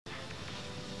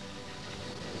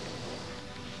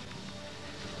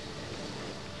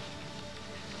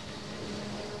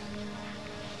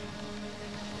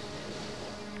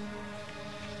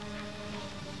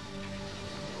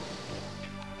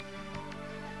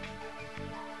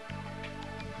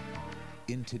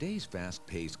In today's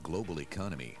fast-paced global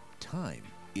economy, time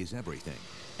is everything,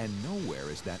 and nowhere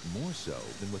is that more so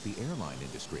than with the airline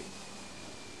industry.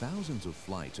 Thousands of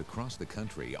flights across the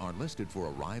country are listed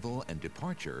for arrival and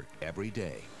departure every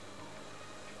day.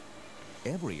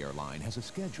 Every airline has a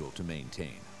schedule to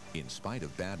maintain, in spite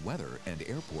of bad weather and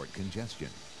airport congestion.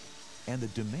 And the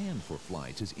demand for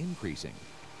flights is increasing,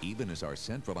 even as our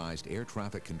centralized air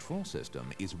traffic control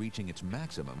system is reaching its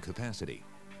maximum capacity.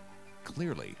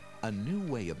 Clearly, a new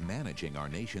way of managing our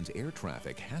nation's air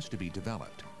traffic has to be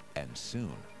developed, and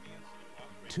soon.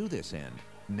 To this end,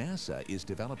 NASA is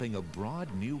developing a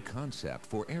broad new concept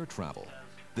for air travel,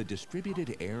 the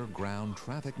Distributed Air-Ground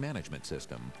Traffic Management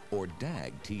System, or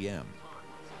DAG-TM.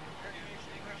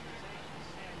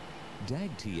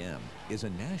 DAG-TM is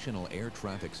a national air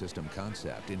traffic system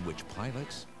concept in which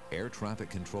pilots, air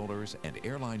traffic controllers, and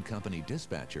airline company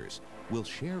dispatchers will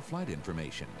share flight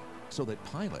information so that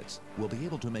pilots will be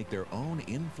able to make their own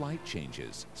in-flight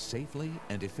changes safely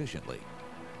and efficiently.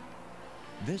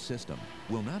 This system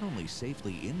will not only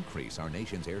safely increase our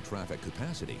nation's air traffic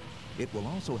capacity, it will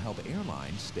also help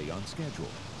airlines stay on schedule.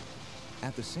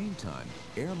 At the same time,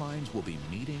 airlines will be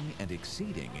meeting and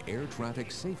exceeding air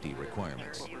traffic safety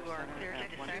requirements.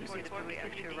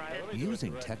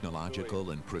 Using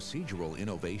technological and procedural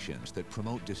innovations that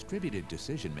promote distributed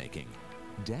decision-making,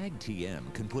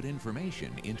 DAG-TM can put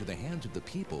information into the hands of the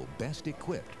people best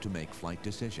equipped to make flight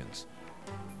decisions.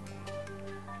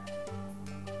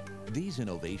 These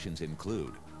innovations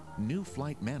include new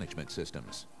flight management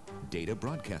systems, data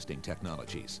broadcasting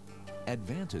technologies,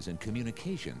 advances in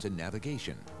communications and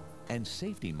navigation, and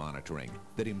safety monitoring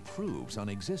that improves on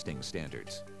existing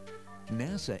standards.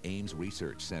 NASA Ames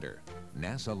Research Center,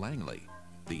 NASA Langley,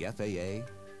 the FAA,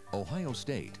 Ohio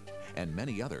State, and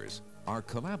many others are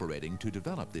collaborating to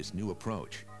develop this new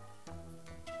approach.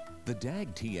 The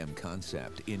DAG-TM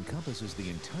concept encompasses the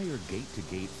entire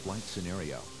gate-to-gate flight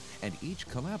scenario, and each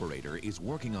collaborator is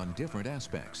working on different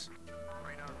aspects.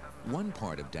 One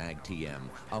part of DAG-TM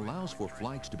allows for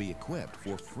flights to be equipped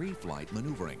for free flight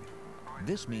maneuvering.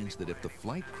 This means that if the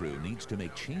flight crew needs to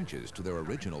make changes to their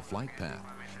original flight path,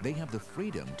 they have the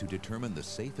freedom to determine the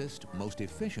safest, most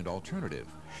efficient alternative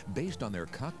based on their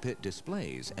cockpit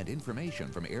displays and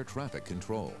information from air traffic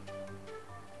control.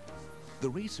 The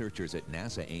researchers at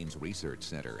NASA Ames Research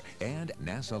Center and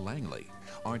NASA Langley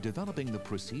are developing the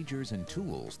procedures and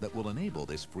tools that will enable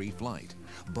this free flight,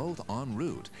 both en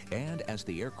route and as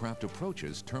the aircraft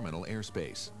approaches terminal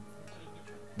airspace.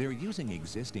 They're using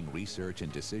existing research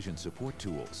and decision support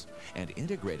tools and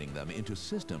integrating them into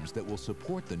systems that will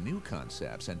support the new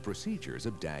concepts and procedures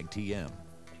of DAG-TM.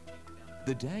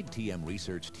 The DAG-TM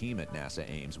research team at NASA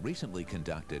Ames recently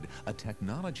conducted a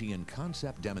technology and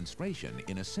concept demonstration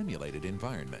in a simulated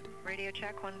environment. Radio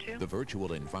check, 1, 2. The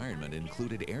virtual environment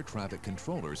included air traffic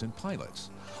controllers and pilots,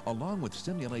 along with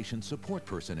simulation support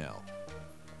personnel.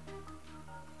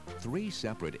 3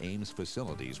 separate Ames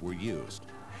facilities were used: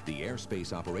 the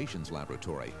Airspace Operations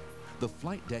Laboratory, the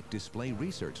Flight Deck Display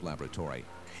Research Laboratory,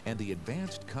 and the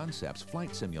Advanced Concepts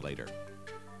Flight Simulator.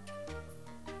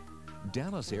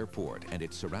 Dallas Airport and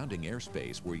its surrounding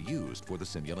airspace were used for the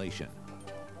simulation.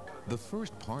 The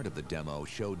first part of the demo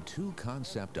showed 2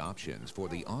 concept options for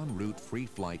the en route free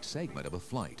flight segment of a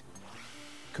flight.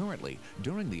 Currently,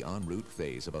 during the en route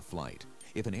phase of a flight,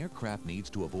 if an aircraft needs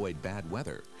to avoid bad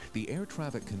weather, the air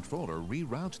traffic controller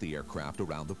reroutes the aircraft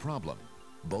around the problem,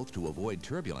 both to avoid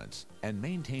turbulence and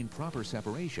maintain proper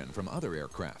separation from other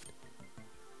aircraft.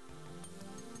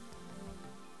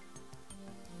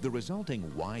 The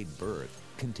resulting wide berth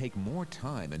can take more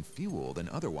time and fuel than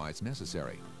otherwise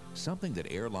necessary, something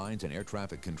that airlines and air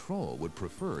traffic control would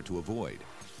prefer to avoid.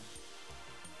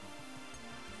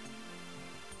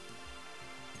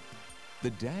 The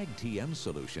DAG-TM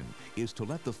solution is to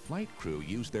let the flight crew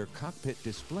use their cockpit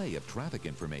display of traffic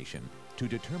information to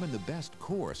determine the best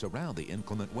course around the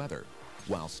inclement weather,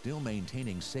 while still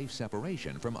maintaining safe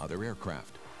separation from other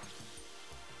aircraft.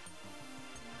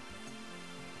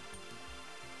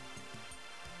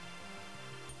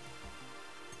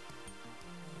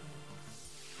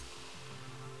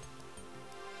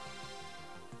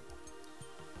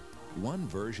 One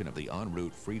version of the en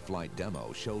route free flight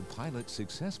demo showed pilots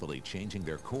successfully changing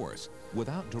their course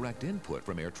without direct input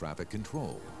from air traffic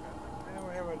control. Now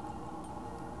we have a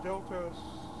Delta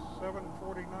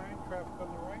 749 traffic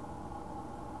on the right.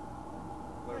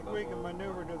 I think we can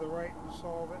maneuver to the right and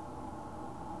solve it.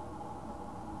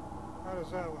 How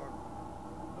does that look?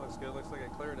 Looks good. Looks like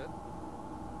it cleared it.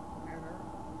 Enter.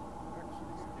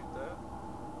 Execute that.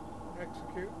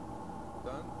 Execute.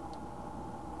 Done.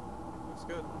 Looks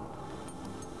good.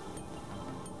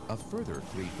 A further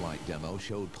free flight demo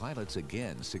showed pilots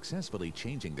again successfully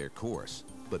changing their course,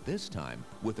 but this time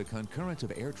with the concurrence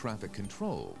of air traffic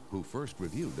control, who first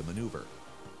reviewed the maneuver.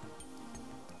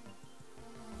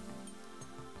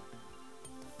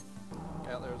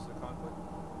 Yeah, there's the conflict.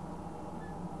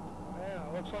 Yeah,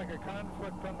 looks like a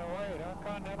conflict on the right, huh?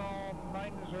 Continental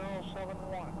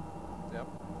 9071. Yep.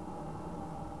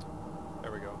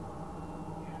 There we go.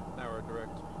 Now we're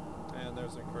direct. And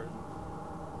there's the incursion.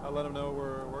 I'll let them know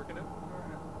we're working it.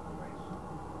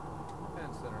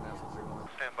 And center NASA 31.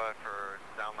 Stand by for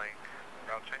downlink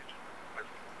route change with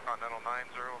Continental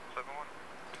 9071.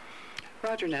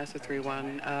 Roger, NASA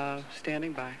 31,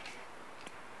 standing by.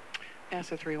 NASA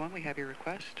 31, we have your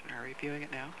request. We're reviewing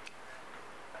it now.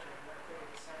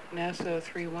 NASA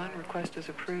 31, request is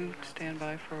approved. Stand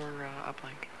by for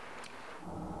uplink.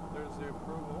 There's the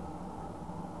approval.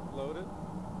 Loaded.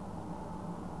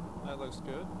 That looks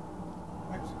good.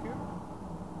 Execute.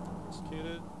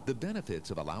 Executed. The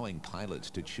benefits of allowing pilots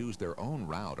to choose their own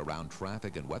route around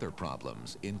traffic and weather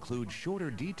problems include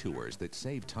shorter detours that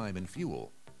save time and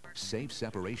fuel, safe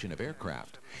separation of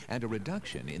aircraft, and a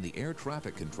reduction in the air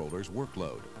traffic controller's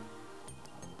workload.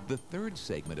 The third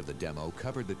segment of the demo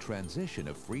covered the transition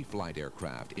of free flight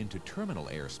aircraft into terminal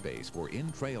airspace for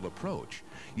in-trail approach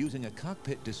using a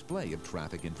cockpit display of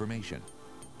traffic information.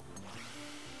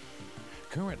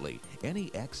 Currently, any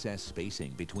excess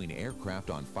spacing between aircraft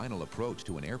on final approach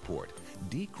to an airport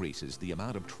decreases the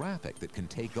amount of traffic that can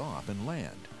take off and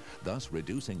land, thus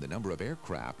reducing the number of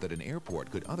aircraft that an airport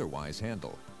could otherwise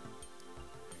handle.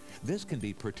 This can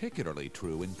be particularly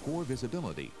true in poor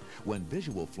visibility, when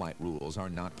visual flight rules are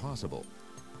not possible.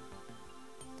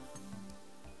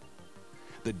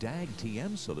 The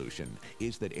DAG-TM solution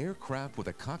is that aircraft with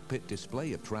a cockpit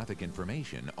display of traffic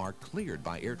information are cleared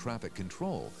by air traffic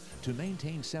control to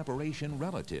maintain separation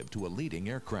relative to a leading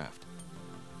aircraft.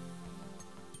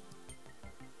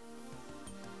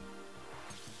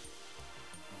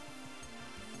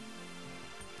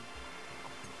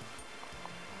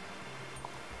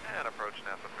 And approach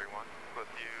NASA 31 with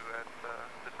you at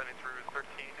descending through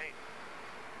 13.8.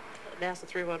 NASA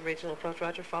 31 regional approach,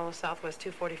 roger. Follow Southwest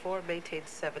 244, maintain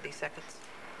 70 seconds.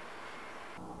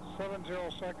 70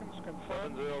 seconds,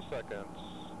 confirmed. 70 seconds.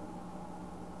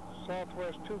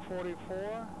 Southwest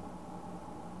 244.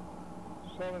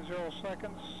 70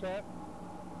 seconds, set.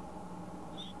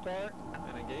 Start.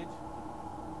 And engage.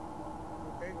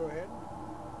 Okay, go ahead.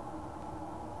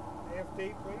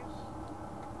 FD, please.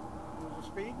 Use the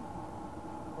speed.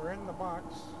 We're in the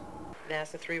box.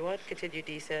 NASA 31, continue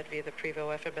descent via the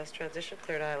Prevo FMS transition,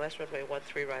 cleared ILS runway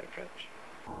 13 right approach.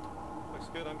 Looks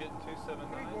good. I'm getting Okay,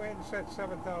 279. go ahead and set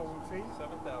 7,000 feet.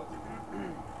 7,000.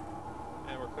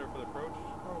 And we're clear for the approach.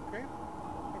 Okay.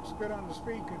 Looks good on the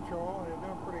speed control. You're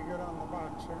doing pretty good on the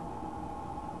box here.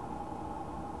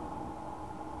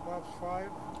 Flaps 5.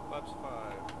 Flaps 5.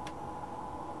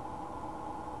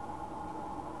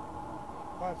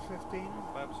 Flaps 15.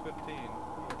 Flaps 15.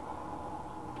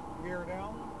 Gear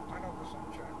down. Final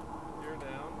descent check. Gear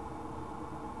down.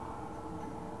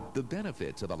 The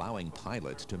benefits of allowing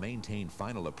pilots to maintain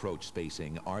final approach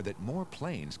spacing are that more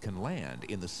planes can land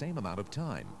in the same amount of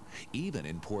time, even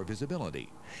in poor visibility,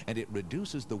 and it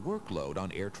reduces the workload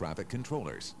on air traffic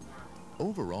controllers.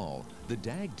 Overall, the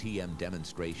DAG-TM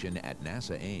demonstration at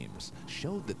NASA Ames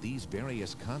showed that these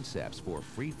various concepts for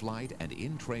free flight and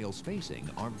in-trail spacing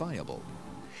are viable.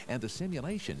 And the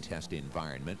simulation test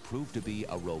environment proved to be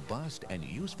a robust and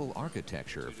useful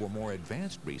architecture for more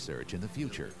advanced research in the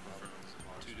future.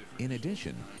 In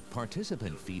addition,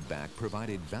 participant feedback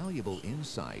provided valuable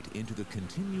insight into the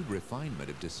continued refinement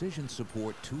of decision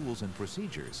support tools and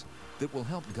procedures that will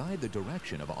help guide the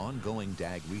direction of ongoing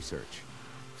DAG research.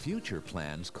 Future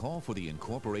plans call for the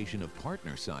incorporation of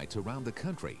partner sites around the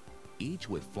country, each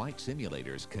with flight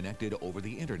simulators connected over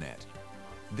the internet.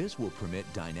 This will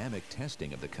permit dynamic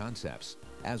testing of the concepts,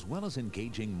 as well as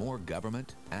engaging more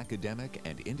government, academic,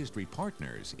 and industry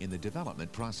partners in the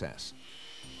development process.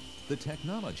 The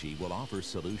technology will offer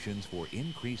solutions for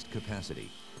increased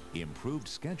capacity, improved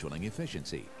scheduling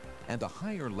efficiency, and a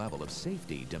higher level of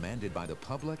safety demanded by the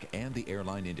public and the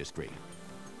airline industry.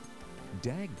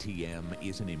 DAG-TM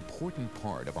is an important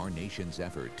part of our nation's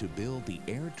effort to build the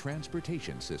air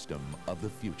transportation system of the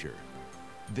future.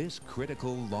 This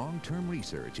critical long-term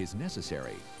research is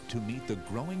necessary to meet the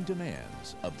growing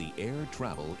demands of the air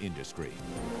travel industry.